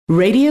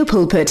Radio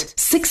Pulpit,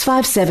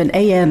 657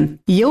 AM,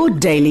 your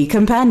daily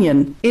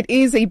companion. It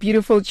is a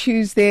beautiful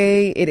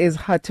Tuesday. It is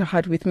Heart to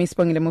Heart with me,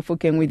 Sibongile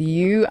Mofokeng, with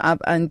you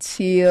up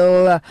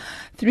until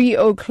 3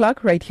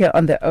 o'clock right here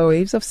on the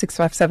airwaves of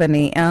 657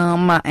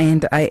 AM.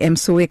 And I am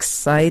so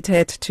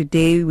excited.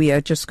 Today we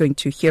are just going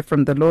to hear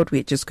from the Lord.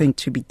 We're just going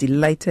to be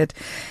delighted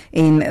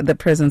in the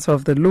presence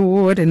of the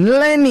Lord and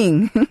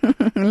learning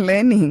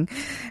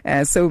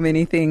so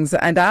many things.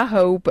 And I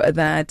hope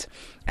that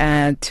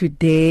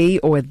today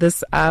or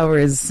this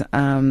hour's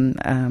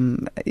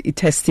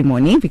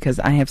testimony, because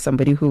I have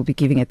somebody who will be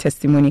giving a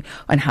testimony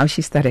on how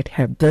she started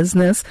her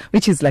business,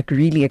 which is like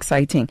really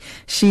exciting.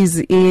 She's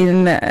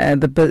in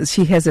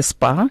she has a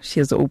spa. She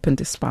has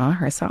opened a spa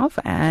herself,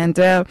 and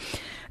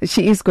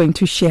she is going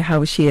to share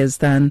how she has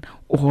done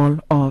all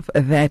of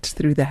that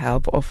through the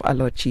help of our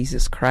Lord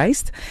Jesus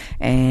Christ.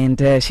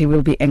 And she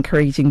will be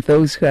encouraging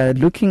those who are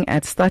looking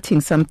at starting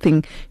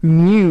something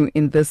new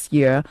in this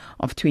year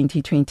of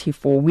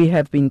 2024. We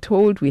have been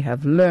told, we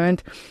have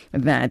learned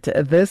that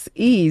this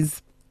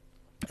is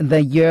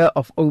the year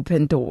of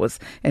open doors.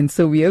 And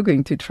so we are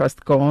going to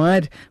trust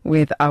God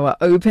with our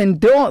open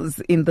doors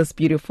in this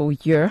beautiful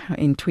year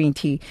in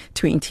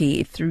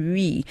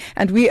 2023.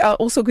 And we are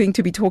also going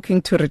to be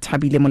talking to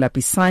Rethabile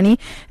Molapisane.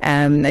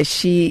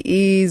 She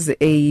is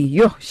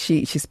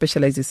she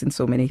specializes in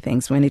so many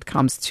things when it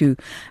comes to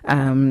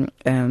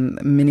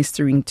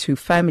ministering to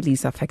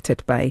families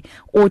affected by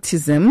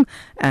autism.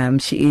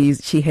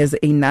 She has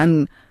a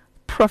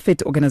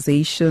non-profit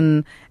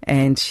organization,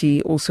 and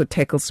she also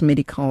tackles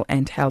medical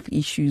and health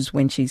issues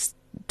when she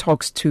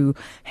talks to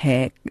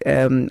her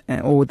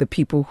or the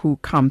people who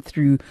come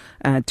through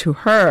to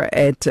her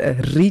at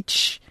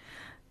Reach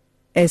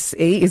SA.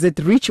 Is it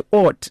Reach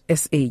Aut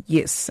SA?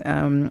 Yes.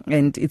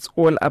 And it's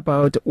all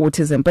about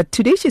autism. But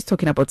today she's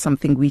talking about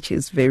something which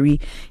is very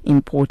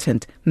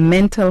important: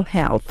 mental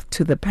health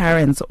to the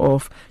parents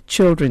of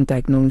children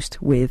diagnosed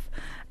with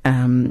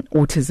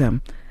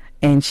autism.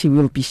 And she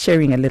will be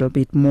sharing a little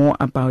bit more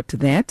about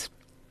that,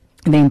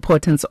 the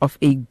importance of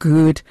a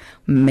good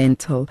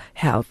mental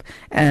health.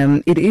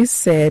 It is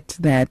said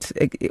that,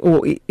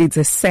 or it's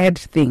a sad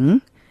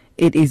thing,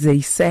 it is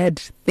a sad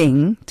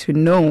thing to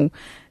know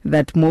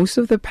that most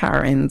of the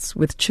parents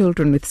with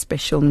children with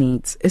special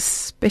needs,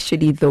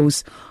 especially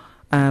those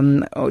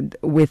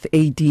with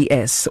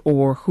ADS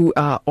or who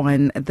are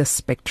on the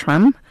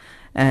spectrum,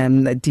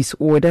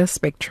 disorder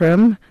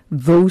spectrum,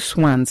 those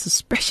ones,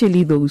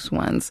 especially those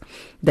ones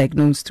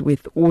diagnosed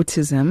with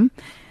autism,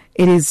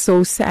 it is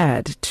so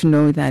sad to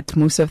know that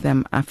most of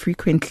them are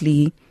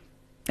frequently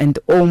and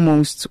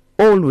almost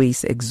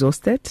always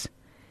exhausted,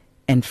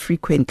 and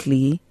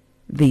frequently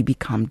they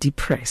become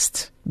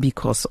depressed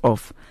because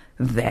of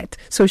that.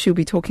 So she'll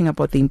be talking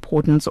about the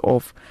importance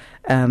of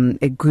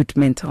a good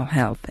mental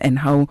health and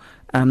how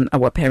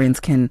our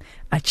parents can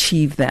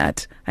achieve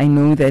that. I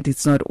know that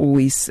it's not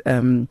always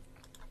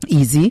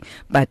easy,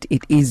 but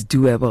it is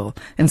doable.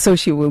 And so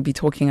she will be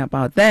talking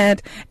about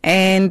that.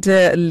 And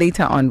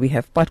later on, we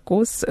have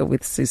Patkos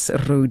with Sis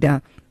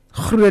Rhoda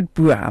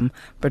Grootboom.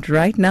 But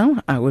right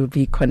now, I will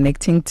be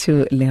connecting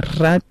to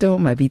Lerato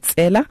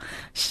Mabitsela,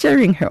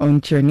 sharing her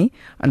own journey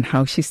on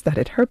how she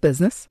started her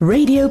business.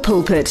 Radio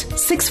Pulpit,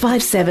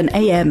 657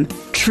 AM,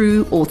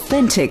 true,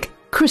 authentic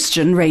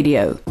Christian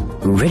radio.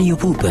 Radio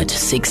Pulpit,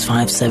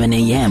 657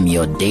 AM,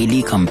 your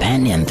daily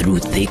companion through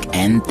thick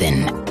and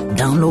thin.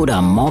 Download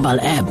our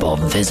mobile app or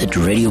visit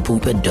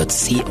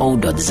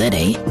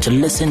radiopulpit.co.za to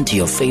listen to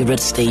your favorite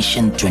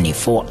station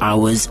 24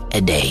 hours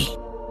a day.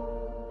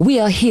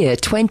 We are here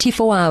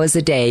 24 hours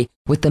a day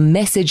with the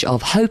message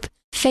of hope,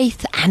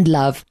 faith and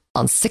love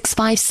on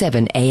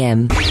 657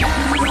 AM.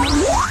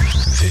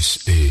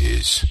 This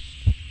is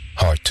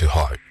Heart to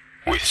Heart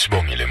with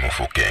Sibongile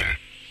Mofokeng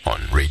on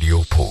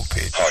Radio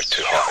Pulpit. Heart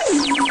to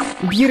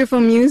Heart. Beautiful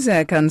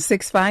music on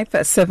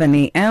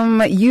 657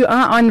 AM. You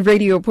are on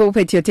Radio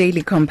Pulpit, your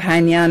daily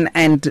companion,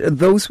 and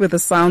those with the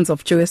sounds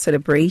of joyous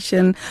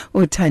celebration.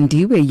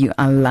 Uthandiwe, you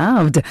are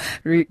loved.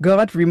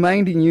 God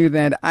reminding you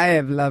that I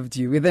have loved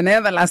you with an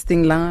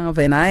everlasting love,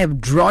 and I have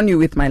drawn you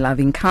with my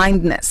loving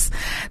kindness.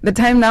 The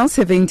time now,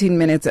 17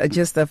 minutes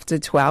just after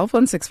 12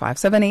 on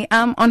 657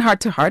 AM on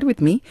Heart to Heart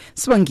with me,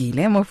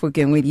 Sibongile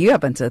Mofokeng, with you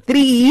up until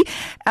 3.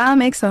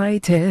 I'm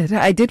excited.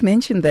 I did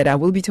mention that I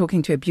will be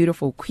talking to a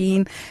beautiful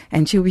queen,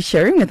 and she'll be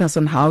sharing with us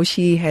on how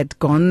she had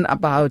gone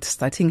about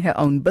starting her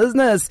own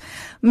business.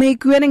 May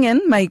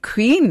Queningen, my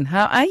queen,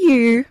 how are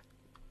you?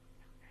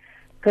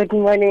 Good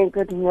morning,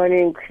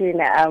 queen.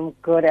 I'm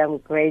good, I'm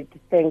great.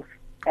 Thanks.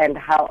 And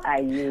how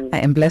are you? I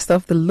am blessed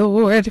of the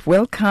Lord.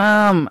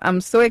 Welcome.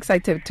 I'm so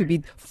excited to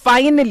be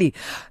finally,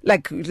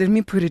 let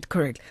me put it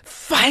correct,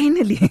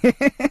 finally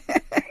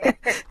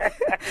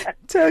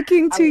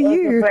talking to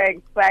you.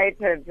 I'm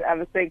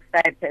so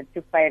excited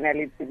to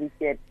finally to be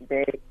here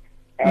today.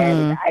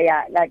 And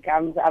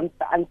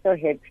I'm so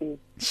happy.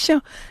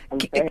 Sure.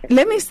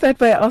 Let me start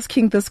by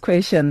asking this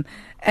question.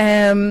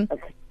 Okay.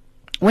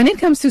 When it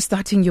comes to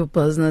starting your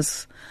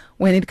business,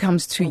 when it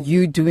comes to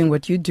you doing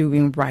what you're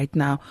doing right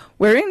now?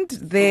 Weren't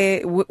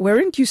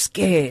you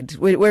scared?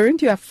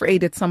 Weren't you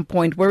afraid at some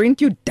point?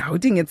 Weren't you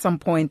doubting at some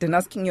point and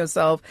asking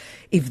yourself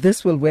if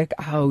this will work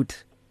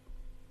out?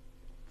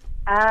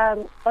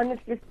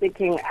 Honestly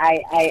speaking,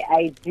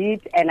 I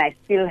did, and I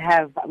still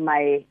have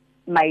my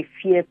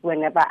fears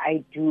whenever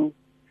I do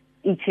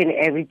each and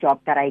every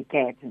job that I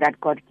get, that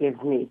God gives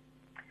me.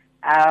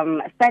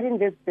 Starting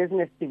this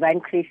business, Divine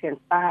Creation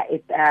Spa,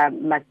 it's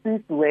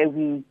masseuse where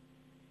we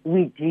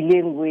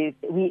dealing with,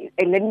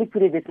 and let me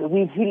put it this way,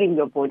 we healing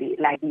your body,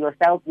 like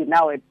yourself, you're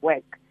now at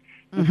work.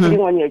 You're sitting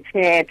on your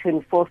chair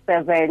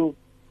 24/7,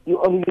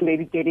 you're only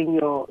maybe getting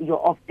your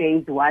off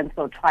days once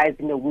or twice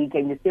in a week,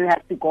 and you still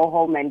have to go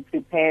home and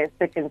prepare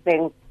certain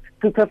things,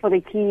 prepare for the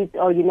kids,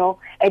 or,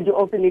 and you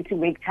also need to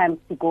make time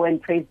to go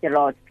and praise the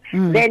Lord.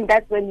 Then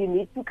that's when you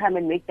need to come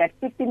and make that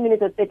 15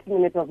 minutes or 30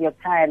 minutes of your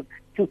time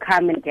to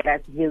come and get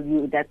us heal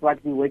you. That's what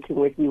we're working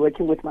with. We're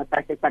working with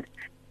massages. But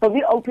for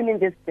me opening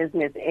this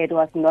business, it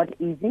was not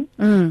easy.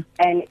 And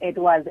it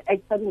was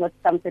actually not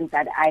something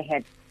that I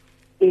had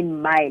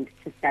in mind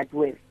to start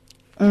with.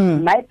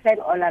 My plan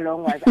all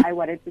along was I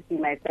wanted to see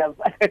myself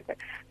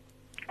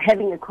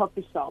having a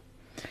coffee shop.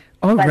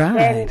 But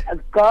then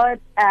God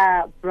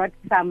brought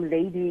some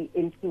lady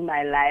into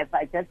my life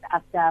just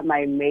after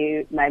my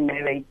marriage.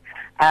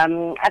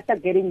 After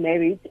getting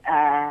married,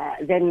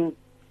 then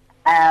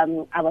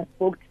I was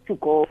booked to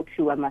go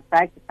to a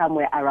massage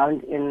somewhere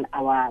around in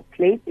our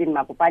place in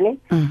Mapopane.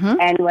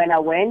 And when I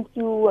went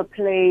to a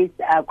place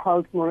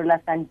called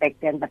Morula Sun back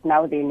then, but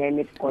now they name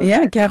it called...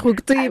 Yeah,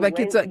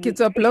 it's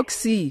a Block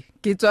C.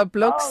 It's a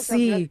Block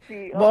C.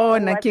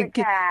 Bona, ke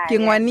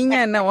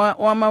ngwaninyana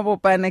wa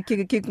Mapopane,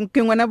 ke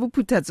ngwana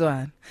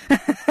boputhatswana.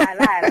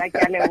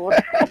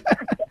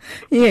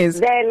 Yes.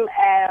 Then,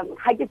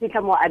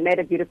 I met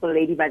a beautiful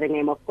lady by the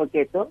name of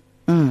Koketo.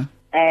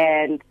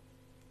 And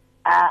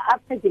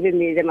after giving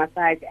me the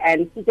massage,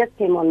 and she just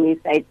came on me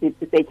side to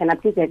say, can I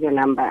please have your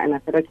number? And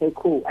I said, okay,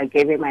 cool. I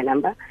gave her my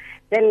number.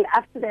 Then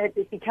after that,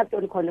 she kept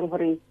on calling for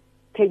me,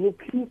 can you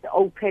please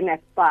open a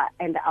spa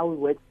and I will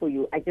work for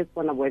you. I just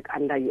want to work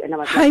under you. And I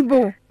was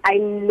like, I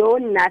know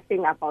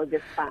nothing about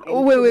this spa.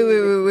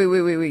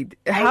 Wait.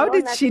 How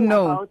did she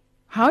know?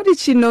 How did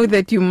she know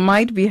that you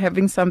might be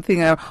having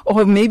something,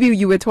 or maybe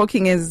you were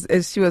talking as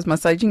she was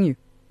massaging you?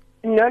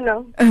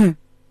 No.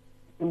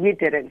 We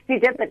didn't. She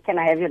just said, can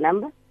I have your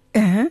number?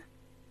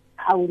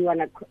 I would want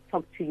to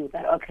talk to you.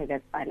 But okay,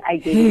 that's fine. I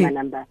gave her my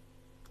number.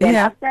 Then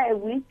after a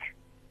week,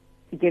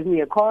 she gave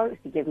me a call.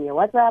 She gave me a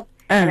WhatsApp.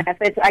 And I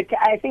said,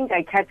 I think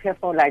I kept her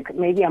for like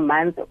maybe a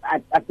month.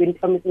 I've been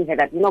promising her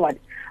that, you know what,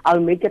 I'll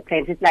make a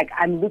plan. She's like,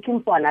 I'm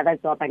looking for another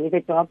job. I need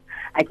a job.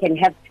 I can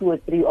have 2 or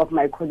 3 of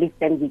my colleagues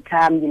then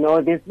become,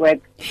 this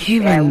work. We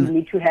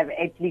need to have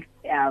at least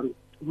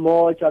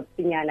more jobs,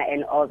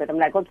 and all that. I'm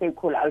like, okay,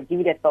 cool. I'll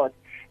give it a thought.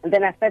 And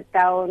then I sat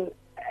down,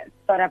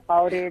 thought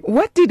about it.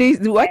 What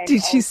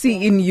did she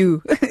see in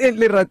you? I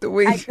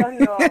don't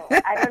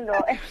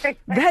know.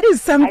 That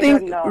is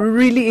something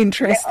really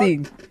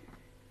interesting.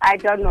 I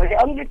don't know. The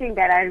only thing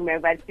that I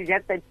remember, she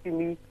just said to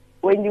me,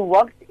 when you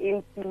walked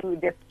into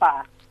the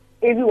spa,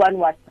 everyone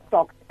was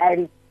shocked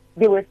and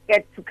they were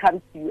scared to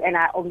come to you. And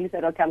I only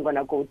said, okay, I'm going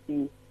to go to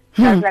you.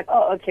 So I was like,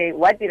 oh, okay,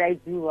 what did I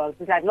do wrong?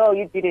 She's like, no,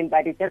 you didn't,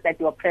 but it's just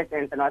that your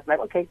presence. And I was like,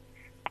 okay.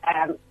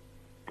 I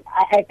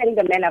thank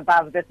the man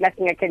above. There's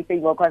nothing I can say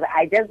because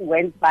I just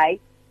went by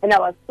and I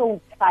was so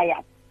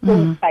tired,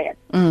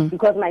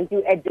 because mind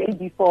you, a day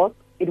before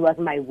it was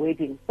my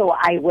wedding, so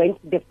I went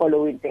the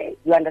following day.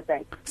 You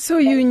understand? So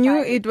you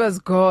knew it was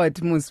God,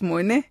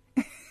 Musmone,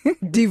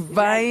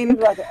 divine. It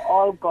was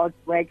all God's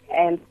work,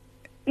 and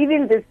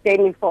even this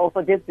journey for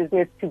this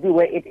business to be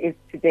where it is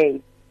today,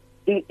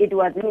 it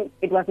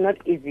was not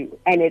easy,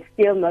 and it's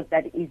still not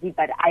that easy.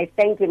 But I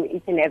thank Him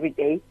each and every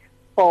day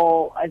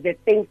for the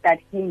things that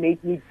He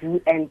made me do,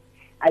 and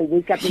I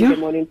wake up in the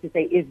morning to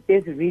say, is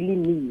this really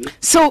me?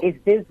 So is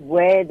this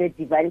where the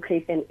divine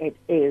creation it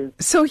is?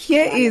 So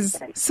here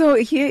is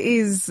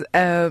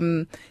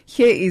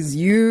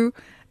you,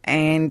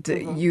 and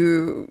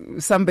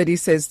somebody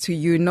says to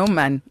you, no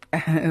man,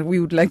 we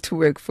would like to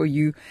work for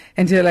you,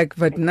 and you're like,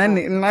 but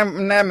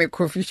I'm a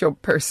coffee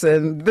shop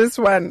person. This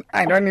one,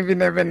 I don't even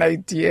have an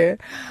idea.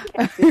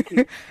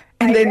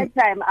 And at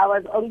that time, I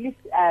was only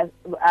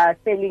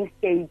selling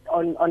shades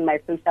on my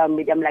social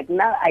media. I'm like,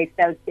 now I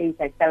sell shades,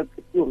 I sell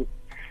perfumes.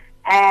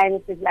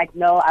 And she's like,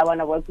 no, I want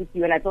to work with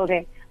you. And I told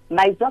her,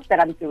 my job that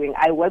I'm doing,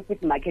 I work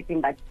with marketing,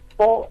 but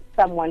for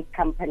someone's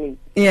company.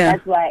 Yeah.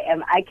 That's why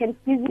I can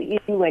squeeze you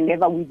in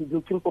whenever we're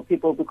looking for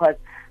people, because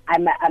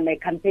I'm a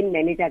campaign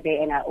manager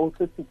there, and I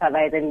also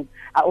supervise and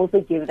I also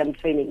give them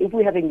training. If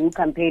we have a new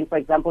campaign, for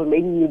example,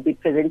 maybe you'll be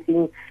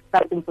presenting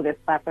something for the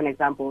spa, for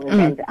example,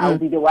 and I'll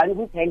be the one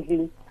who's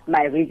handling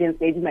my regions,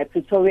 maybe my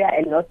Pretoria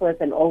and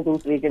Northwest and all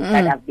those regions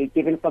that I've been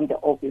given from the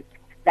office.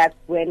 That's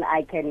when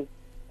I can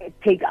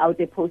take out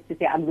a post to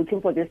say, I'm looking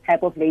for this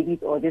type of ladies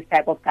or this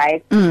type of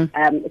guys to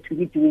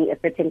be doing a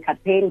certain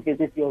campaign. This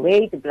is your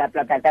rate, blah,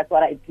 blah, blah. That's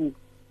what I do.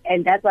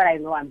 And that's what I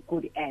know I'm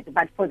good at.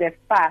 But for the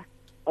spa,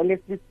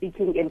 honestly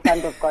speaking, in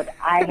front of God,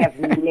 I have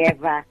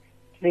never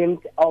dreamed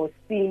or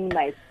seen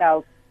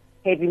myself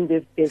having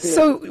this business.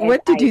 So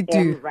what did you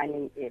do?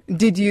 Running it.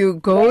 Did you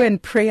go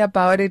and pray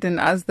about it and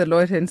ask the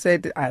Lord and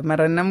said,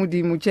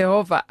 Maranamudimu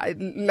Jehovah,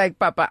 like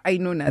Papa, I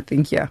know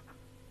nothing here?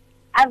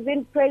 I've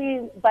been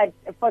praying, but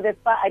for the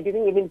far, I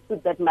didn't even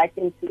put that much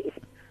into it.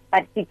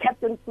 But he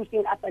kept on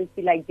pushing up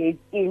until I gave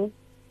in,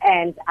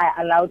 and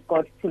I allowed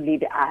God to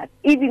lead us.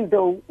 Even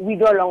though we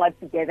no longer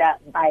together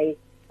by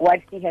what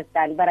she has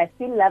done, but I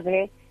still love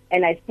her,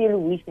 and I still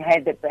wish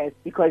her the best.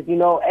 Because, you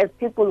know, as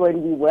people,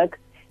 when we work,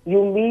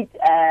 you meet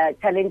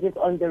challenges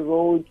on the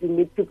road. You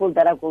meet people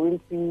that are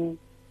going to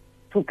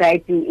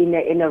guide you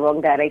in a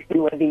wrong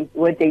direction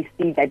where they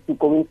see that you're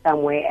going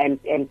somewhere and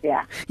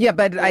yeah. Yeah,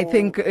 but I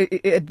think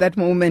at that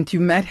moment you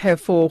met her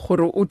for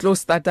Horo Utlo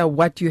starter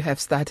what you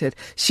have started.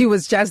 She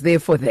was just there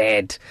for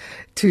that.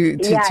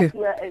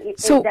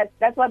 So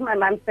that's what my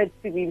mom said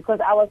to me,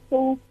 because I was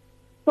so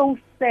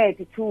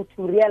sad to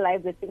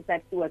realize the things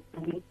that she was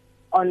doing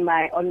on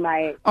my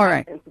all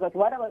right, because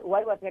what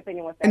was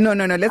happening was that no,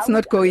 let's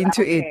not go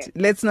into it.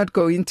 Let's not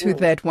go into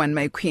that one,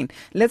 my queen.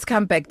 Let's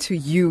come back to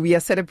you. We are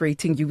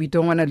celebrating you. We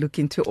don't want to look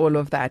into all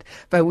of that,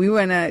 but we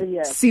want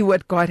to see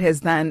what God has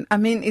done. I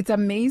mean, it's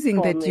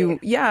amazing that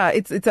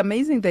it's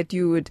amazing that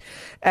you would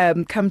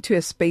come to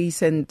a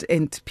space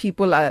and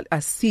people are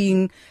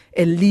seeing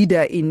a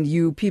leader in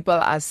you. People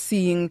are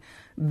seeing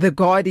the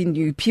God in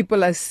you.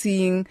 People are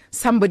seeing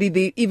somebody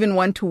they even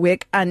want to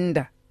work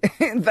under.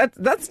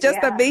 That's just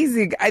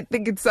amazing. I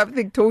think it's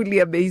something totally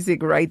amazing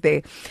right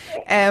there.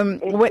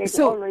 It's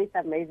always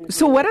amazing.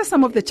 So what are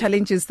some of the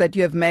challenges that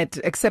you have met,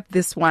 except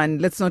this one?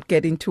 Let's not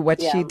get into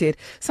what she did.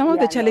 Some of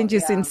the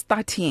challenges in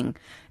starting,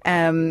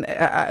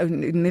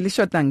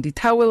 the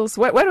towels.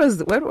 What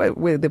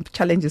were the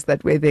challenges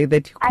that were there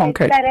that you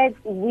conquered? I started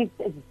with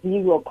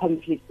zero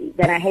completely.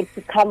 Then I had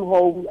to come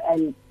home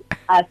and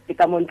ask the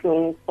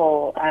Kamontlong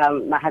for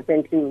my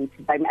husband to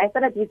buy me. I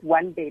started with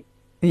one bed.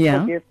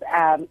 For this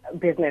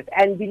business.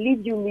 And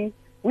believe you me,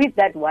 with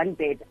that one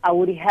bed, I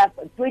would have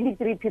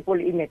 23 people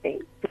in a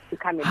day to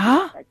come and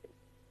do it.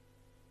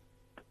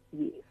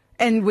 Yes.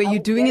 And were you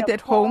doing it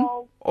at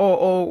home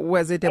or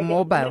was it a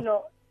mobile? You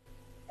know,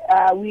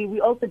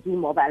 we also do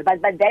mobile, but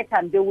by that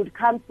time they would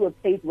come to a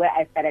place where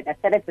I started. I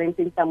started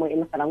renting somewhere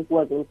in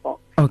Galankuwa.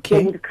 Okay.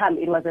 They would come.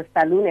 It was a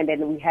saloon, and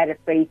then we had a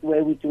place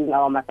where we're doing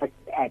our massages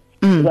at.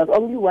 It was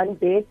only one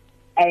bed.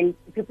 And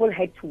people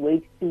had to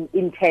wait to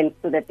intend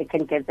so that they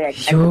can get their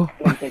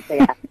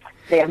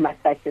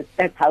massages.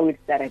 That's how it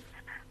started.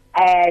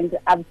 And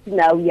up to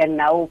now, we are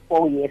now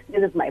 4 years.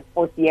 This is my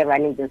 4th year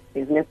running this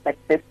business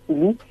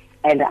successfully.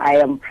 And I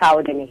am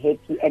proud and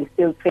happy and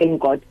still praying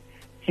God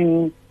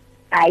to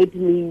guide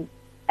me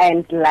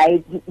and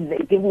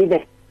give me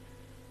the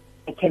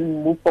I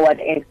can move forward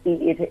and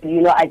see it.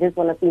 You know, I just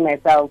want to see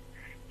myself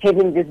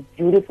having this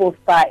beautiful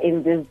spa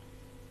in this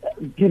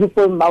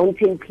beautiful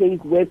mountain place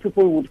where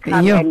people would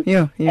come and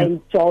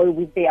enjoy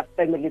with their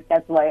families.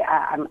 That's why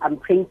I'm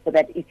praying for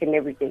that each and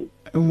every day.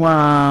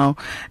 Wow.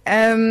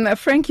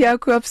 Frank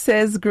Jacobs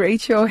says,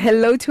 great show.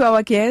 Hello to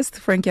our guest.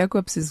 Frank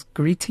Jacobs is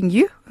greeting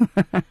you.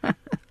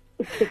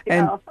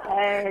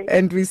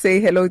 And we say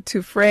hello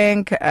to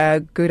Frank.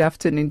 Good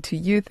afternoon to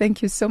you.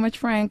 Thank you so much,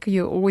 Frank.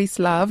 You're always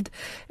loved.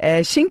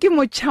 Shinki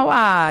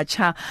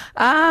Mochawacha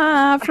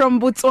from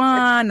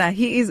Botswana.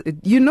 He is,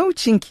 you know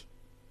Shinki?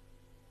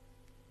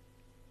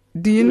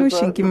 Do you know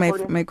Shinki,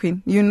 my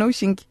queen? You know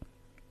Shinki?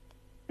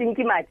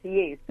 Shinki Mati,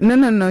 yes.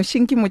 No.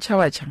 Shinki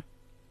Mochawacha.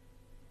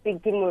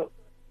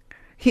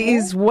 He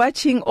is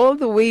watching all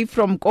the way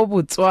from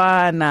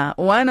Botswana,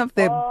 one of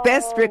the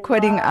best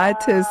recording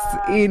artists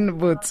in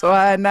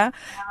Botswana.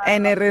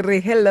 And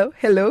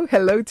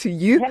hello to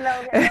you.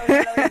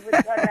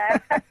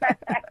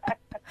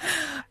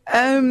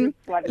 Hello,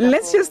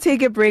 let's just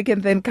take a break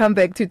and then come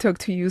back to talk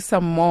to you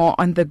some more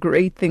on the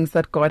great things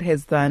that God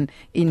has done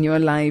in your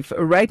life.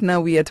 Right now,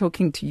 we are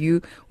talking to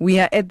you. We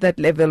are at that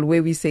level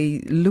where we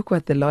say, look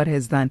what the Lord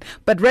has done.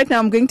 But right now,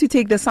 I'm going to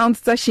take the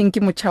soundster Shinki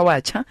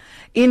Mochawacha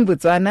in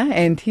Botswana,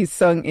 and his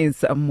song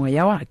is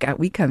Moya Waka.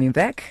 We coming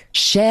back.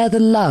 Share the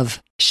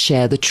love.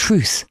 Share the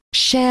truth.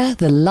 Share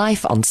the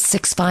life on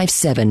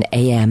 657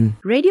 AM.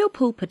 Radio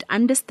Pulpit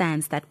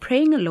understands that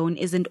praying alone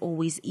isn't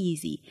always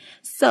easy.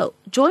 So,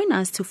 join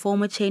us to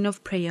form a chain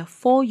of prayer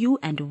for you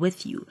and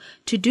with you.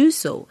 To do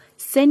so,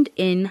 send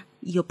in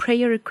your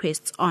prayer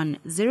requests on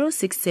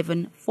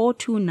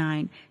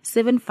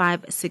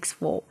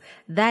 067-429-7564.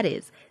 That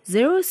is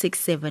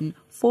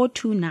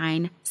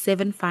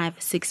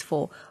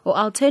 067-429-7564, or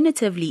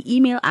alternatively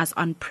email us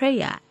on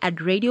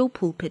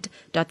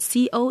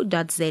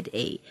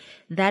prayer@radiopulpit.co.za.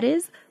 That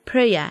is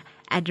prayer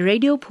at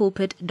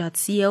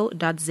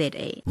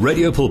radiopulpit.co.za.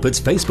 Radio Pulpit's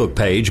Facebook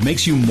page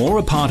makes you more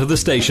a part of the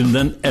station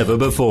than ever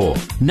before.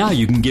 Now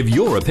you can give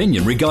your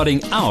opinion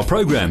regarding our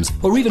programs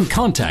or even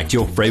contact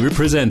your favorite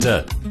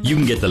presenter. You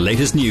can get the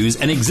latest news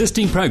and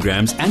existing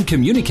programs and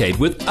communicate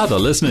with other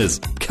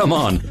listeners. Come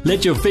on,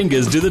 let your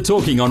fingers do the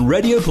talking on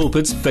Radio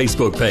Pulpit's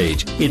Facebook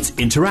page. It's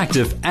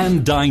interactive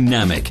and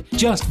dynamic.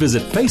 Just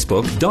visit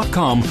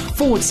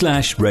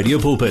facebook.com/Radio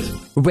Pulpit.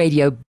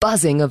 Radio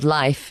buzzing of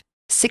life.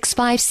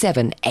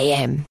 657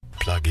 AM.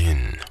 Plug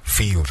in,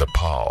 feel the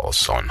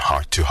pulse on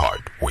Heart to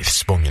Heart with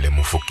Sibongile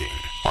Mofokeng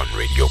on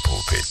Radio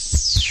Pulpit.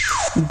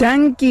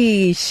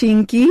 Danki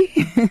Shinki.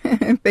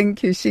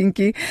 Thank you,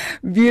 Shinki.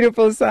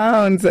 Beautiful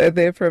sounds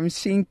there from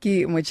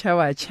Shinki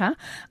Muchawacha,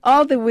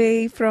 all the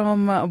way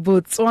from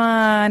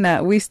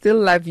Botswana. We still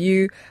love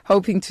you.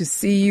 Hoping to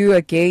see you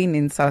again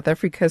in South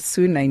Africa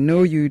soon. I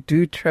know you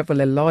do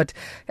travel a lot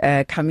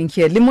coming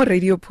here. Limo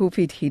Radio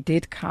Pulpit, he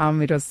did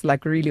come. It was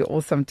like really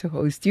awesome to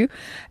host you.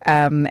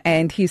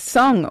 And his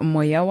song,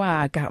 Moya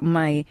Waka,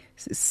 my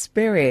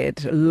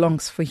spirit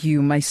longs for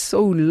you. My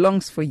soul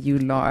longs for you,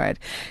 Lord.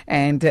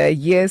 And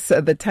yes,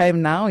 the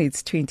time now,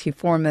 it's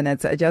 24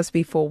 minutes just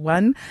before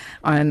 1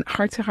 on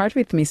Heart to Heart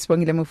with me,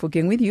 Sibongile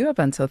Mofokeng, with you up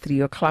until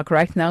 3 o'clock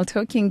right now,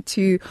 talking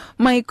to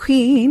my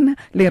queen,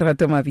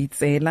 Lerato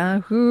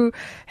Mabitsela, who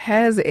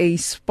has a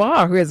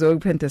spa, who has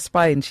opened a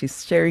spa, and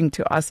she's sharing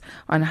to us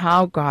on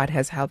how God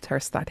has helped her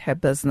start her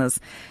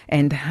business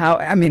and how,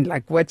 I mean,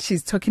 like what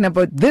she's talking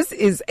about. This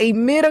is a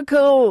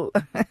miracle.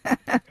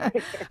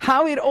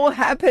 How it all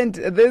happened.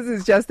 This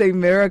is just a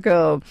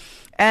miracle.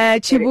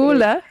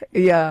 Chibula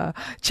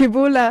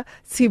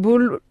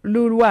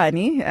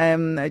Tibuluwani,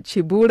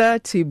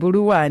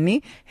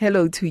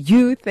 hello to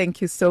you.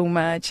 Thank you so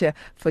much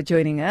for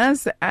joining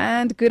us,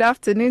 and good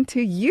afternoon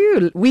to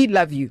you. We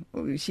love you.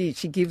 She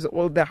gives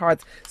all the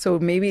hearts, so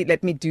maybe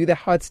let me do the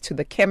hearts to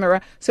the camera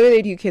so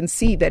that you can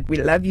see that we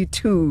love you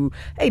too.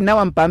 Hey, now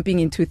I'm bumping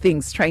into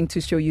things trying to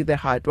show you the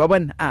heart.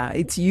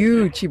 It's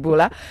you,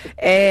 Chibula.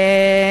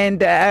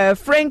 And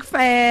Frank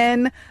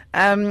Fan,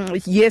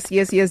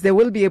 yes, there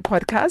will be a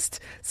podcast.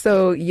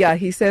 So yeah,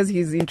 he says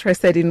he's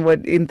interested in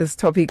this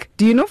topic.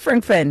 Do you know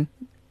Frank Fan?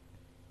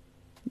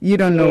 You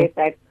don't know?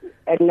 Yes,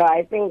 no,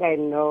 I think I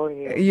know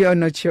him. You're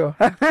not sure?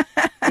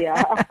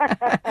 Yeah.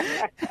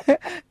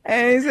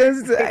 And he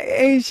says,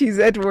 hey, she's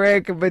at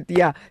work, but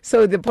yeah.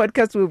 So the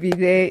podcast will be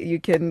there. You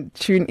can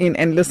tune in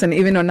and listen.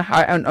 Even on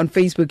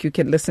Facebook, you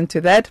can listen to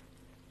that.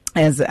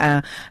 As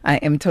I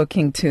am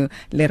talking to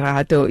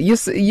Lerato,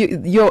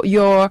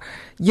 your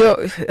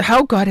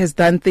how God has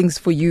done things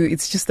for you,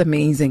 it's just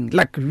amazing,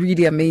 like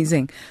really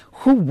amazing.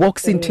 Who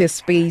walks into a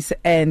space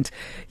and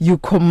you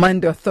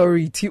command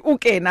authority?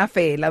 Okay,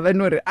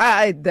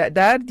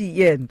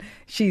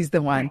 she's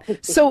the one.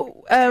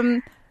 So,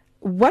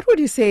 what would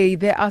you say?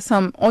 There are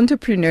some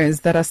entrepreneurs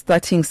that are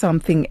starting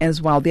something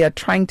as well. They are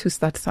trying to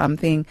start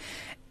something,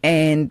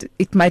 and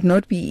it might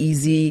not be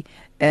easy.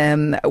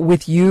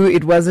 With you,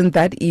 it wasn't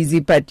that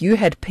easy, but you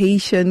had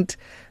patient,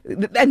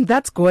 and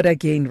that's God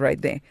again right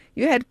there.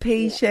 You had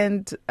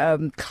patient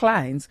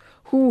clients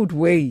who would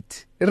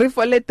wait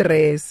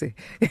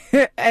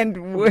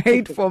and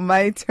wait for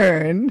my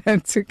turn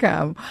to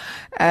come.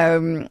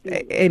 And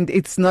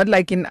it's not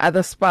like in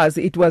other spas.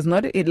 It was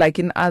not like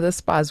in other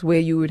spas where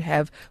you would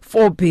have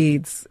 4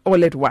 beds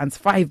all at once,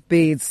 5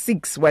 beds,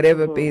 6,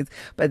 whatever beds.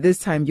 But this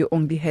time you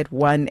only had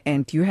 1,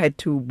 and you had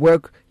to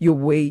work your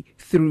way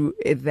through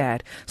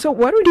that. So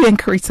what would you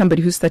encourage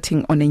somebody who's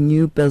starting on a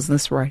new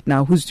business right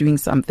now, who's doing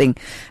something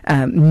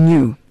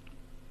new?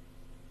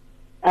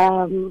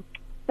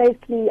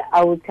 Firstly,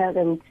 I would tell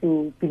them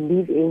to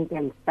believe in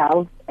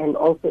themselves and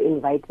also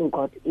inviting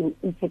God in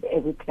each and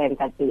every plan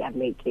that they are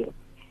making.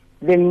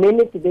 The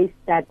minute they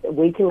start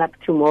waking up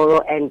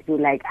tomorrow and you're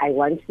like, I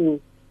want to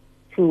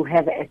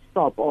have a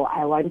shop, or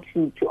I want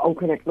to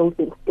open a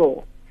clothing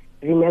store,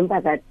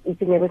 remember that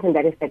each and everything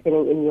that is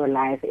happening in your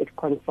life is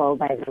controlled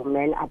by the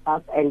man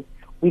above, and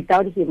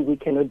without him we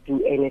cannot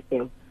do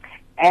anything.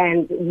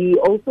 And we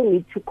also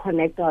need to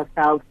connect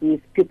ourselves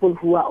with people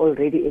who are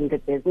already in the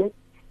business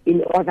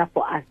in order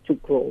for us to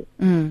grow.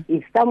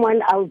 If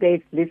someone out there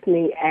is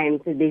listening and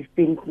they've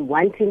been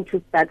wanting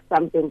to start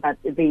something, but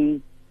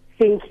they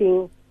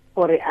thinking,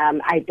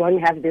 I don't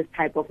have this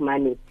type of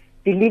money,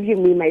 believe you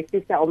me, my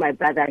sister or my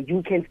brother,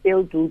 you can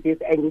still do this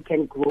and you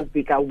can grow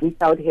bigger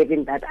without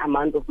having that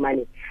amount of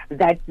money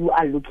that you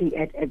are looking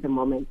at the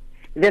moment.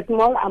 The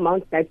small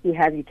amount that you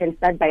have, you can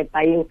start by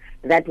buying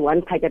that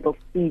 1 packet of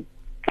seeds,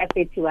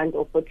 30 rand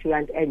or 40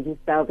 rand, and you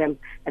sell them.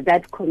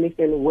 That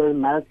commission will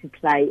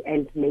multiply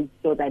and make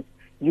sure that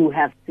you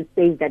have to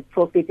save that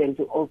profit, and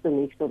to also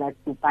make sure that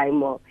you buy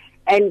more.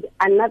 And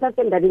another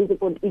thing that is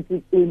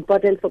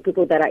important for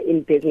people that are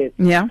in business.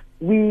 Yeah,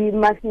 we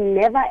must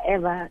never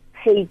ever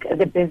take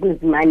the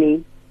business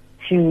money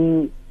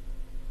to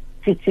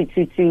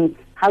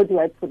how do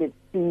I put it,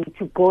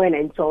 to go and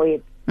enjoy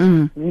it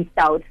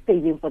without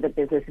saving for the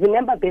business.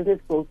 Remember,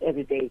 business grows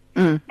every day,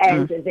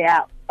 and there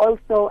are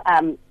also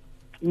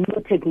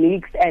new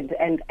techniques and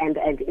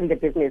in the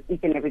business each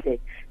and every day.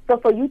 So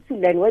for you to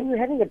learn, when you're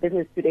having a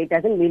business today, it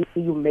doesn't mean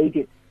you made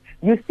it.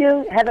 You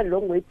still have a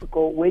long way to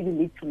go where you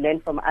need to learn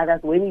from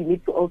others, where you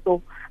need to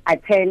also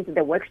attend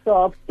the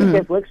workshops, if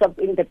there's workshops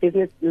in the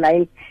business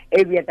line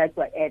area that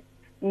you're at.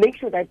 Make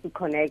sure that you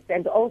connect,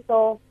 and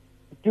also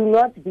do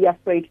not be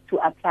afraid to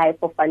apply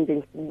for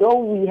funding. Though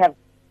we have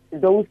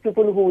those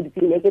people who would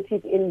be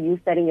negative in you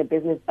starting a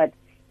business, but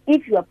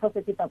if you are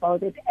positive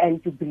about it and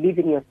you believe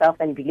in yourself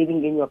and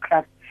believing in your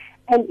craft,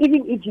 and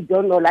even if you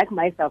don't know, like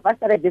myself, I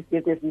started this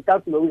business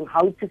without knowing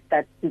how to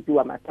start to do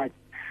a massage.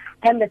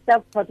 I'm a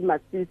self-taught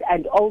masseuse,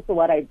 and also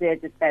what I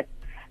did is that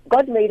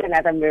God made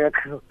another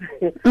miracle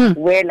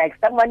where like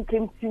someone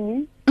came to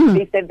me,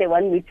 they said they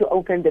want me to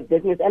open the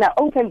business, and I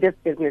opened this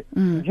business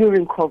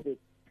during COVID.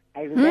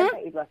 I remember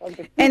it was on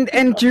the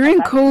and during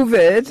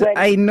COVID,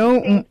 I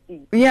know,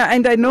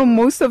 and I know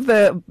most of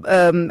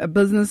the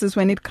businesses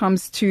when it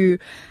comes to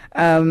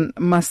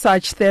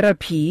massage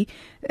therapy,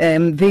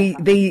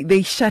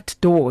 they shut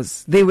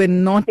doors. They were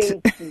not.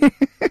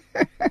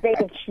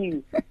 Thank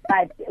you.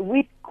 But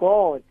with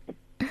God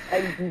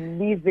and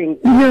believing,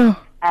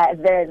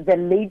 the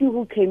lady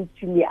who came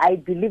to me, I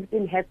believed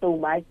in her so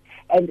much,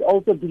 and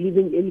also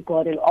believing in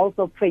God, and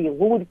also praying.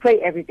 Who would pray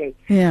every day?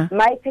 Yeah.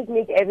 My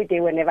technique every day,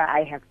 whenever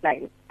I have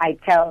clients, I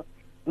tell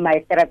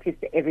my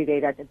therapist every day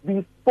that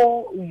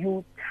before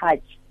you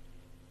touch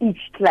each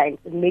client,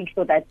 make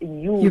sure that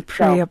you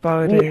pray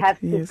about it. We have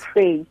to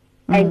pray.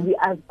 And we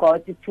ask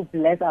God to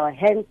bless our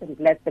hands and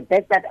bless the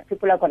best that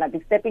people are going to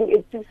be stepping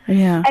into.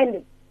 Yeah.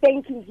 And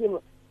thanking Him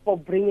for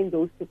bringing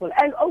those people,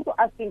 and also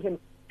asking Him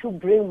to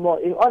bring more.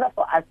 In order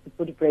for us to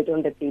put bread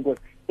on the table,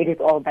 it is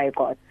all by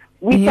God.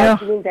 We start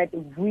doing that,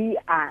 we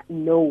are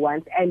no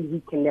ones, and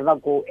we can never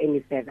go any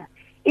further.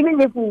 Even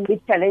if we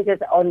meet challenges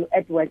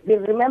at work,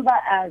 remember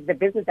the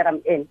business that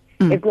I'm in,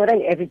 it's not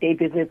an everyday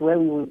business where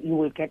you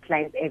will get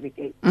clients every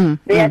day.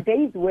 There are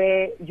days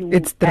where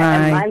it's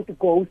dry. A month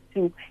goes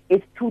to,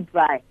 it's too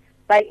dry.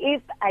 But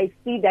if I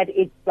see that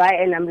it's dry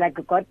and I'm like,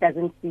 God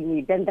doesn't see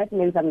me, then that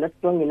means I'm not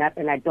strong enough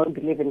and I don't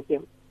believe in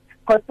Him.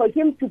 Because for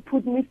Him to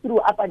put me through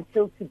up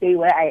until today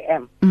where I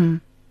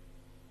am,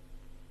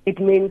 it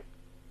means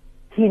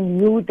He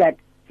knew that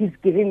He's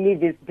giving me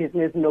this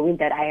business knowing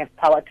that I have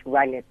power to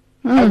run it.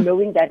 And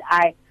knowing that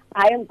I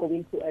am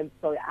going to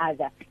employ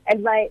others.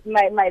 And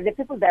the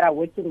people that are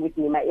working with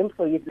me, my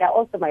employees, they're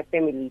also my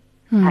family.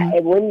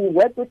 When you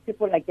work with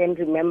people, again,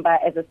 remember,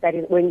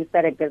 when you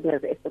start a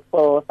business,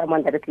 for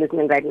someone that is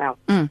listening right now,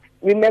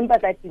 remember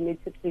that you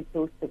need to treat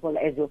those people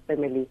as your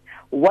family.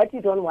 What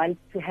you don't want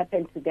to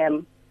happen to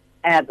them,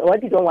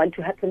 what you don't want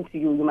to happen to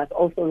you, you must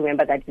also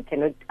remember that you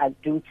cannot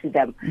do to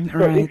them. Right.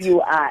 So if you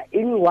are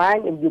in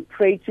one and you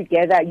pray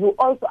together, you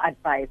also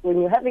advise.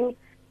 When you're having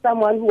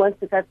someone who wants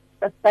to start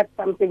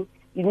something,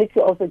 you need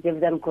to also give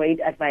them great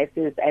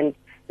advices and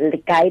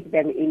guide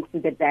them into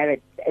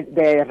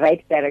the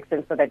right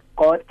direction so that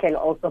God can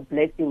also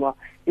bless you more.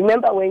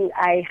 Remember, when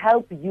I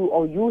help you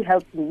or you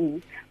help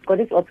me, God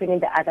is opening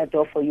the other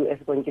door for you as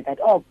Bongi, that,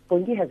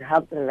 Bongi has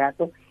helped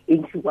Rato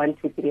into 1,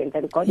 2, 3, and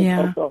then God is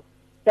also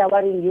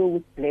showering you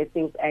with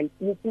blessings, and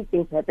you see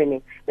things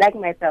happening. Like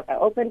myself, I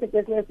opened the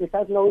business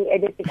without knowing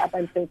anything up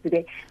until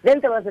today. Then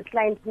there was a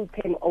client who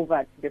came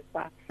over to the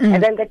spa,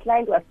 and then the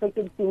client was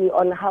talking to me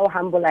on how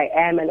humble I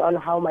am and on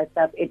how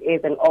myself it is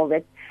and all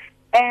that.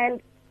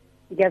 And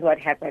guess what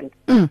happened?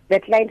 The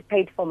client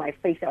paid for my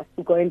facial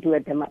to go and do a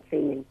derma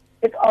training.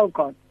 It's all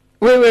God.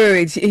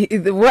 Wait.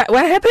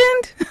 What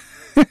happened?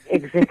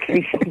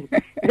 Exactly.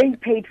 They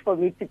paid for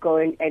me to go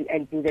and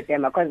do the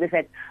demo because they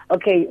said,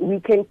 okay, we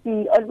can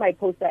see on my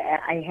poster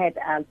I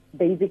had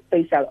basic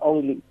facial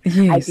only.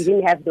 Yes. I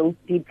didn't have those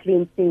deep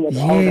cleansing and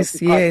all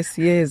that.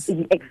 Yes.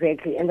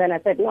 Exactly. And then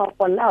I said, no,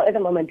 for now, at the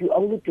moment, we're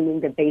only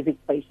doing the basic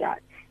facial.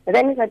 And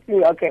then he said to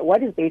me, okay,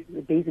 what is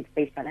basic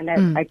facial?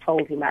 And I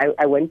told him,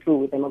 I went through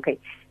with him, okay,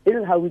 this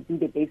is how we do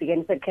the basic.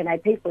 And he said, can I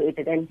pay for it?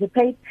 And then he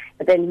paid.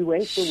 And then we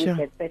went through with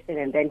that session.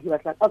 And then he was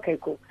like, okay,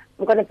 cool.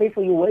 I'm going to pay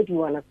for you. Where do you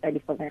want to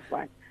study for that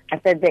one? I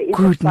said, there is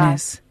a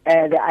class,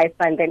 the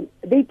iFund. Then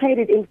they paid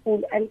it in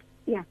full. And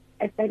yeah,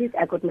 I studied.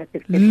 I got my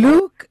certificate.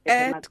 Look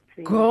at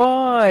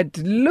God.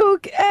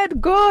 Look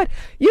at God.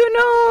 You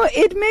know,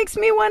 it makes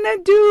me want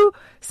to do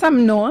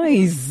some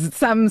noise,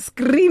 some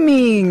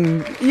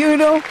screaming, you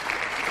know.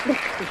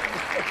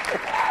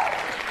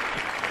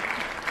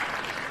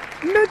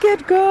 Look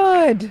at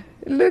God.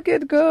 Look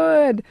at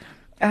God.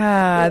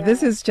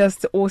 This is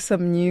just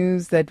awesome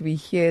news that we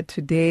hear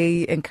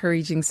today,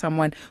 encouraging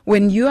someone.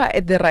 When you are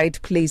at the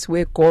right place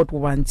where God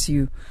wants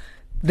you,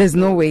 there's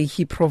no way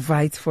He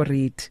provides for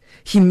it.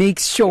 He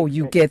makes sure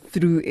you get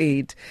through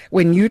it.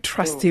 When you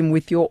trust Him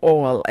with your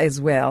all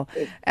as well,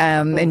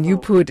 and you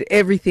put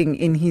everything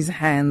in His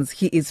hands,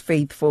 He is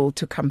faithful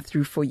to come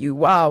through for you.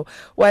 Wow,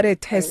 what a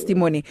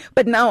testimony.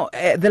 But now,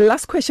 the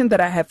last question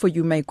that I have for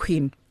you, my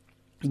queen.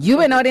 You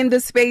were not in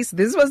this space.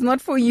 This was not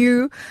for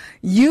you.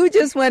 You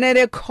just wanted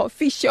a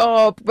coffee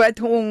shop. But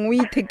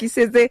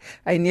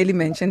I nearly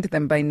mentioned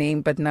them by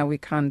name, but now we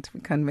can't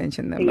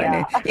mention them by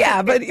name.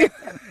 Yeah, but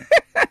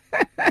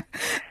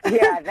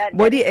Yeah, that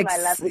body is my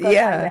love, because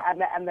yeah.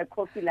 I'm a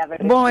coffee lover.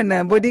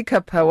 Bona body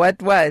kappa what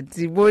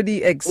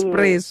body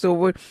express.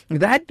 So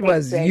that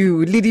was Exactly.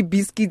 you, little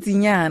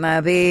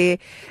biscuitinyana there.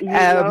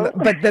 know?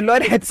 But the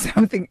Lord had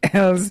something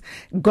else.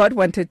 God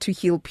wanted to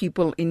heal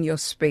people in your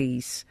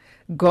space.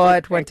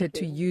 God wanted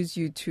to use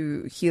you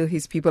to heal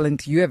his people,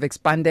 and you have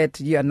expanded.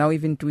 You are now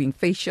even doing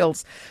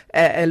facials.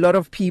 A lot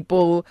of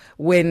people,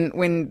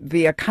 when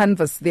their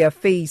canvas, their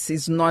face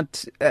is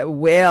not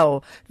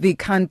well, they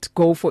can't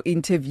go for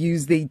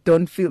interviews. They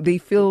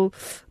feel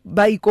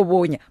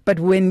baikobonya. But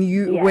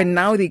when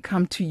now they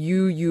come to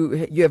you,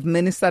 you have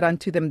ministered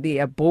unto them. They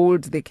are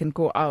bold. They can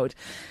go out.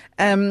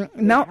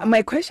 Now,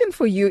 my question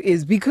for you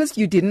is, because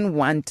you didn't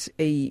want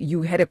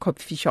you had a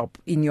coffee shop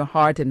in your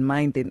heart and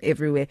mind and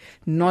everywhere,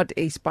 not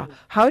a spa.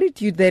 How did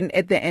you then,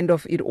 at the end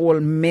of it all,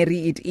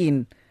 marry it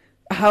in?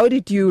 How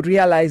did you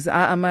realize,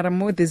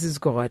 Amaramo, this is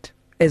God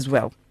as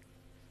well?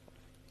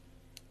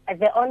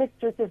 The honest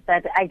truth is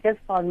that I just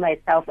found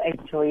myself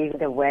enjoying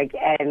the work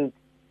and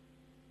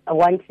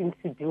wanting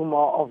to do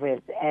more of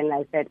it. And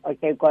I said,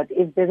 okay, God,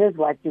 if this is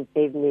what you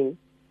gave me,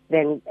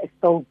 then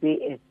so be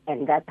it.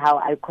 And that's how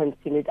I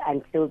continued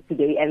until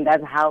today. And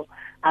that's how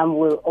I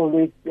will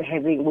always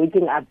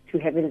waking up to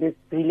having these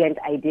brilliant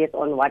ideas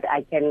on what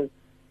I can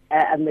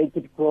make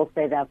it grow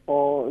further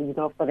for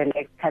the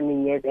next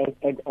coming years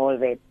and all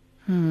that.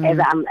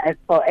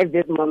 At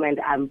this moment,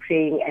 I'm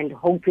praying and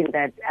hoping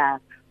that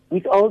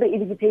with all the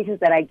invitations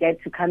that I get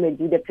to come and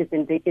do the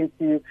presentation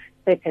to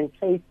certain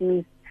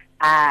places,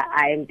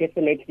 I am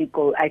definitely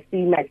I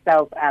see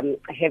myself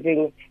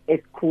having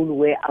a school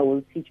where I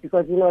will teach,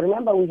 because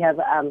remember, we have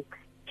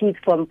kids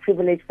from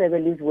privileged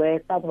families where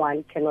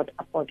someone cannot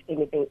afford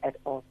anything at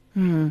all.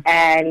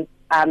 And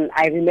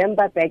I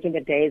remember back in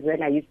the days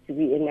when I used to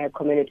be in a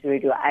community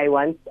radio, I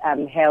once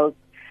held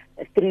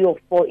 3 or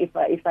 4,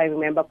 if I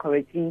remember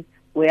correctly,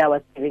 where I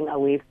was giving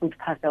away food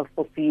parcels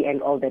for free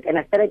and all that. And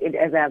I started it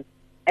as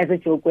a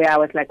joke, where I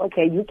was like,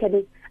 okay, you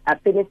can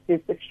finish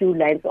this few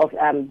lines of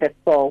the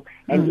song,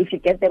 and if you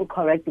get them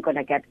correct, you're going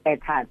to get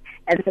airtime.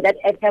 And so that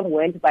airtime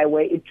went by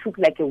where it took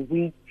like a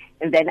week,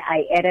 and then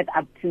I added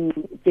up to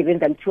giving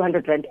them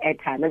 200 Rand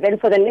airtime. And then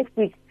for the next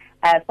week,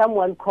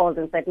 someone called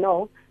and said,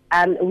 no,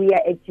 we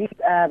are a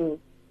Jeep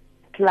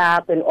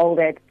club and all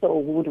that, so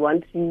we would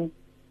want to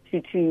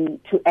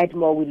add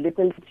more. We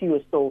listened to your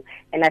soul.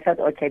 And I thought,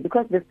 okay,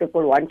 because these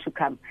people want to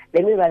come,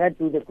 let me rather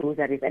do the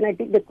groceries. And I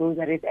did the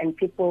groceries, and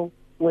people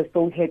were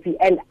so happy.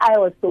 And I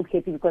was so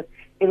happy, because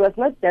it was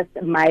not just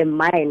my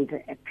mind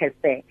per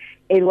se.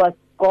 It was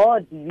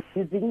God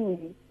using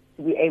me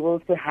to be able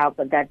to help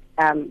that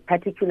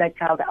particular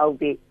child out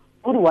there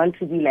who would want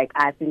to be like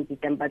us in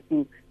December,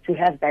 to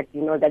have that,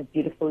 that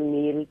beautiful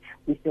meal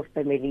with your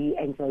family,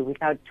 enjoy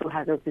without too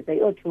hassle to say,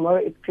 oh,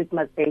 tomorrow is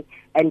Christmas Day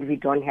and we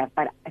don't have.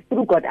 But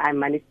through God, I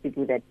managed to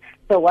do that.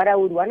 So what I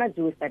would want to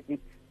do is that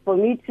for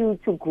me to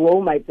grow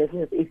my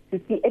business is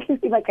to see, at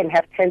least if I can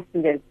have 10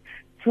 students,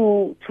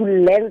 to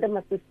lend them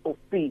assist for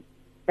free.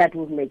 That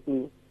would make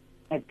me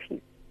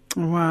happy.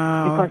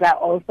 Wow. Because I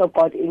also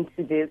got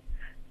into this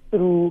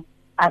through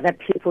other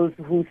people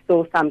who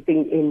saw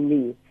something in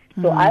me.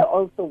 So I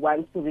also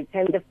want to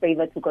return the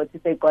favor to God, to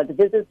say, God,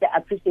 this is the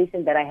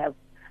appreciation that I have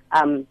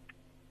to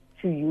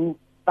you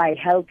by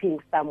helping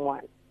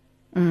someone.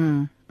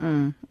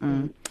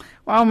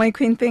 Wow, my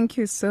queen, thank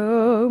you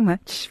so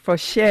much for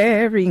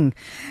sharing.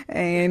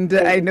 And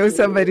I know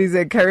somebody's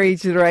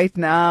encouraged right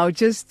now.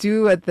 Just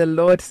do what the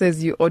Lord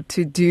says you ought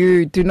to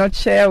do. Do not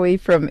shy away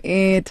from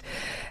it.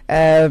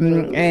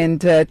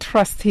 And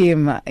trust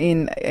him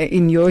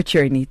in your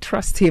journey.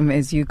 Trust him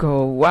as you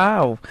go.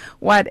 Wow,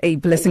 what a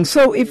blessing.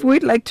 So if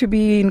we'd like to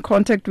be in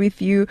contact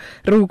with you,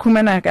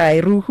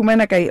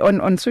 Ruhumanakai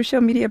on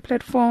social media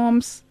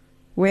platforms,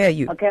 where are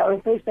you? Okay,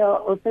 on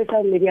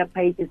social media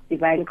page is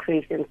Divine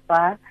Creation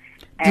Spa.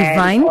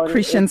 Divine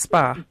Creation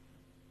Spa.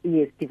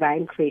 Yes,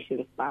 Divine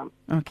Creation Spa.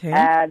 Okay.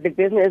 The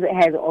business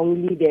has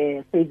only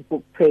the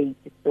Facebook page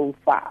so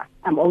far.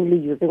 I'm only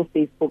using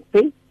Facebook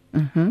page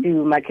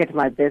to market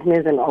my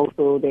business, and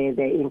also the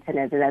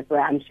internet. That's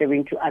where I'm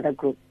sharing to other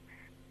groups.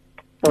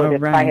 So the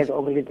spa has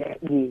only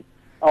the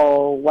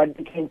or what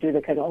they can do,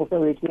 they can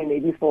also reach me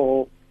maybe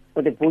for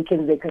the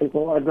bookings. They can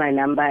go on my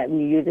number.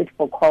 We use it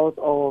for calls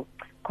or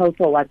call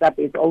for WhatsApp.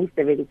 It's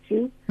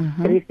 072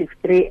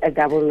 363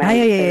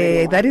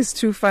 999. That is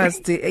too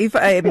fast. If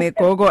I may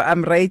go,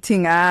 I'm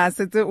writing.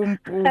 So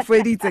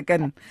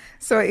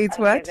it's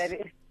what? That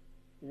is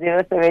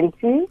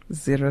 072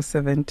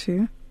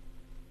 072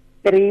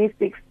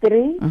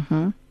 363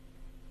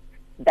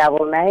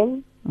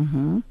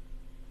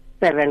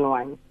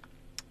 9971.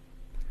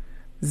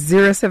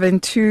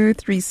 072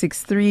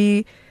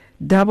 363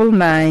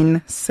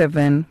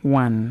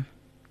 9971.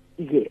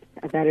 Yes,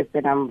 that is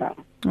the number.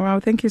 Wow,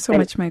 thank you so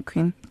much, my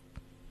queen.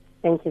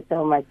 Thank you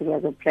so much. It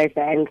was a pleasure.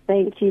 And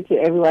thank you to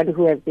everyone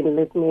who has been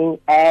listening,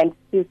 and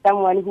to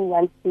someone who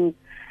wants to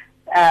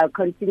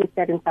continue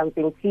starting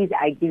something, please,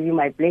 I give you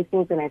my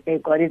blessings and I say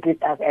God is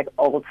with us at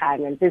all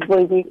times. And this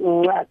will be,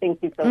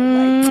 thank you so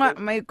much.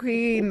 My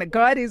queen,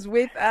 God is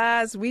with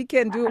us. We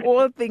can do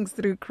all things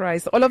through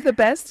Christ. All of the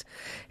best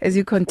as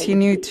you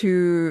continue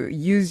to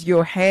use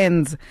your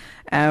hands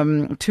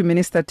to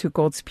minister to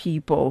God's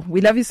people.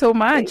 We love you so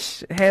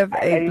much. Have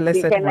a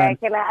blessed one.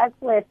 Can I ask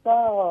for a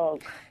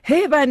song?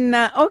 Hey,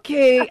 Vanna.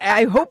 Okay,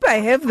 I hope I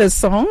have the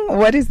song.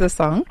 What is the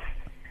song?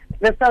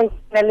 The song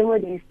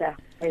Nalimodisa.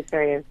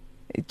 Sorry.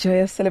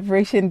 Joyous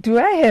Celebration. Do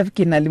I have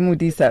Kinali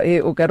Mudisa?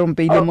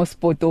 Okarompeile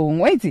Mospotong.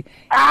 Wait.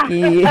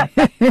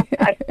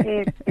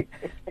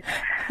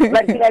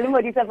 But Kinali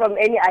Mudisa from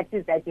any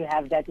artist that you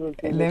have, that will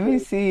be. Let me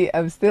see.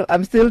 I'm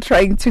still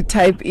trying to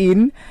type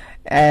in.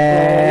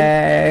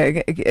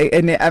 And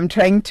I'm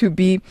trying to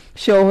be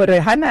sure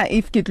Hana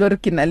if Kitlor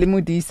Kinali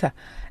Mudisa.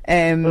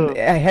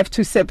 I have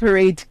to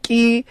separate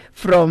ki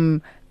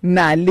from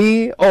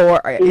Nali,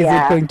 or is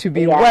it going to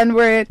be one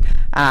word?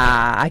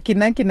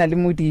 Akina Kinali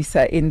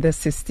Mudisa in the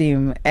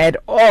system at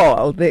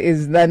all. There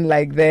is none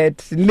like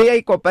that. So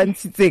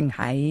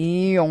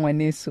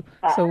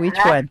which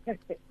one?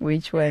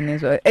 Which one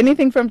is what?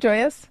 Anything from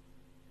Joyous?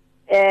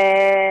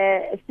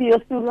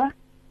 Siosula.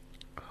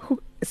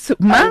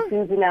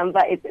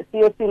 Number. It's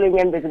Siosula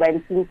members by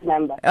the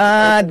number.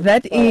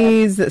 That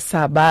is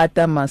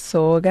Sabata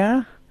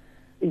Masoga.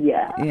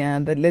 Yeah,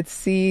 but let's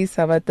see.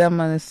 Sabata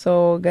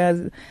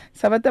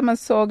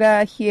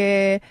Masoga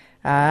here.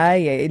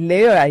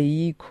 Leo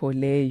ayikho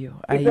leyo.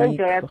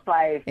 Ayikho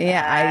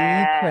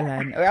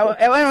lana.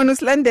 Wena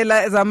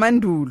usilandela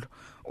zamandulo.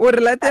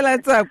 Urilatela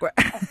tsakwa.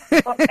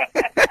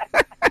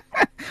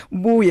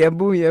 Buya.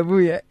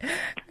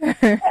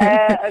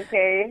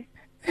 Okay.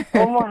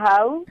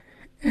 Omohau.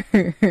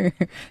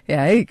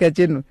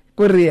 Kajeno.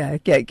 Korea,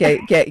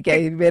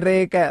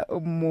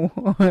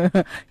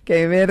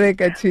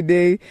 Bereka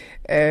today.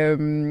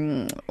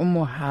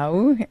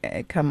 How?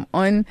 Come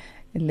on.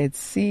 Let's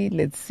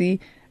see.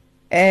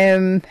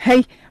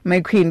 Hey,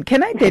 my queen,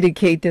 can I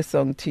dedicate a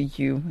song to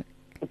you?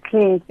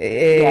 Please.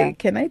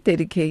 Can I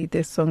dedicate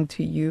a song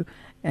to you?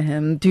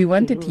 Do you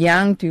want it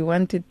young? Do you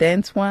want it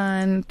dance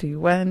one? Do you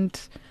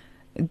want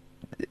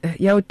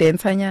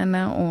dance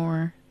anyana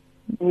or?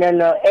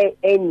 No,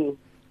 any.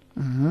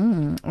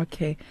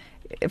 Okay.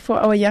 For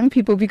our young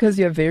people, because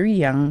you're very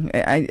young,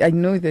 I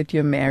know that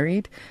you're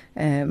married,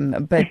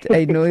 but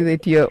I know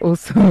that you're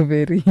also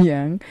very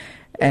young.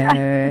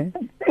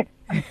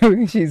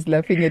 She's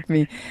laughing at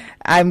me.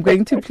 I'm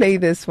going to play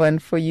this one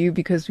for you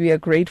because we are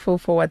grateful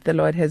for what the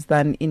Lord has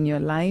done in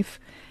your life.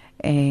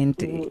 And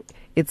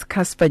it's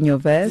Casper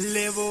Nyovest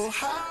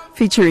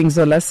featuring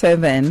Zola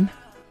 7,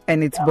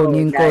 and it's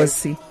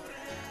Bonginkosi.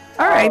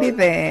 Alrighty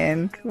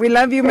then. We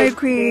love you, my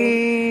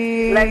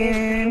queen. Love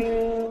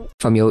you.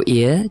 From your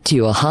ear to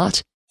your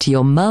heart, to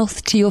your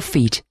mouth, to your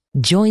feet,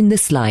 join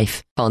this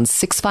life on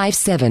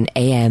 657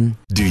 AM.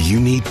 Do you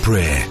need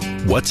prayer?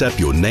 WhatsApp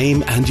your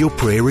name and your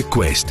prayer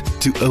request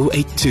to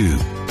 082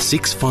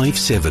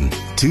 657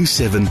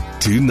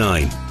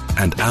 2729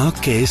 and our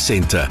care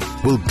center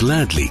will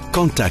gladly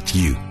contact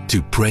you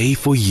to pray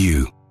for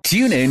you.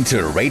 Tune in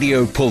to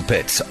Radio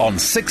Pulpit on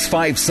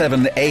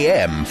 657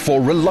 AM for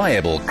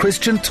reliable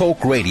Christian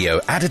talk radio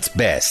at its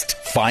best.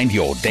 Find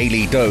your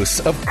daily dose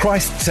of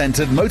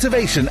Christ-centered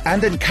motivation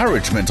and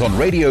encouragement on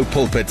Radio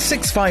Pulpit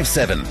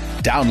 657.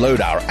 Download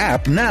our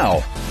app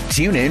now.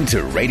 Tune in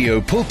to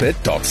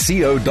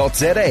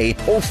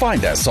radiopulpit.co.za or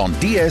find us on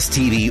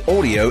DSTV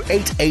Audio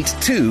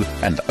 882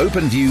 and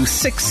OpenView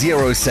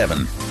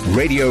 607.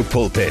 Radio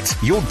Pulpit,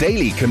 your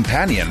daily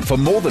companion for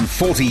more than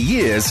 40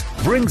 years,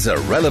 brings a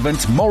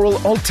relevant moral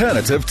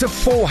alternative to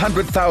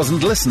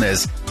 400,000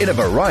 listeners in a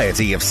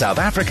variety of South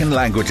African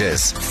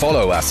languages.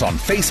 Follow us on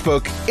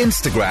Facebook,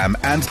 Instagram,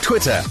 and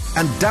Twitter,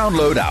 and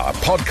download our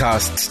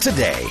podcasts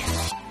today.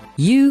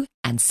 You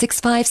and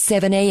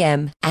 657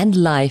 AM and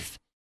Life,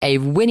 a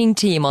winning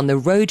team on the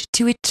road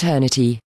to eternity.